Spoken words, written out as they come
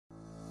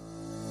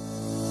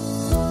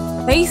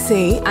They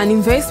say an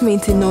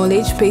investment in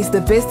knowledge pays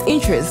the best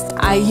interest.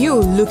 Are you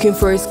looking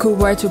for a school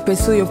where to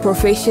pursue your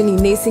profession in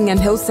nursing and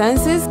health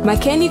sciences?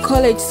 Makeni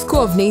College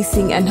School of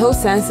Nursing and Health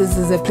Sciences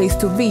is a place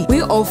to be.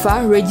 We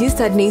offer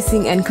registered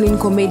nursing and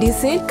clinical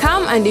medicine.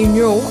 Come and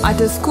enroll at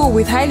a school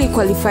with highly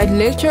qualified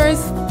lecturers,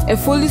 a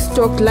fully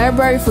stocked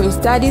library for your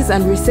studies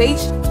and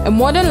research, a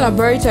modern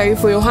laboratory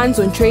for your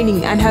hands-on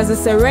training, and has a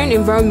serene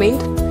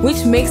environment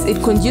which makes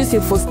it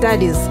conducive for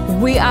studies.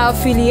 We are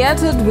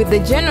affiliated with the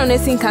General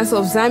Nursing Council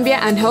of Zambia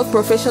and Health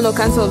Professional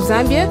Council of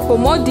Zambia. For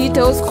more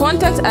details,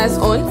 contact us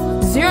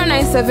on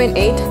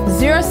 0978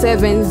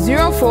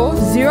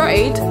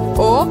 070408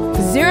 or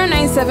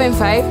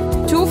 0975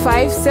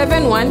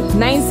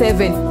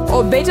 257197,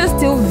 or better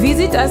still,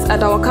 visit us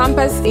at our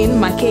campus in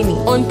Makeni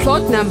on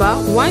plot number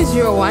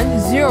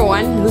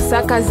 10101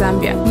 Lusaka,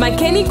 Zambia.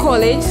 Makeni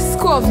College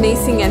School of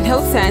Nursing and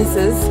Health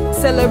Sciences,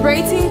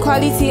 celebrating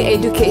quality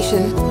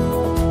education.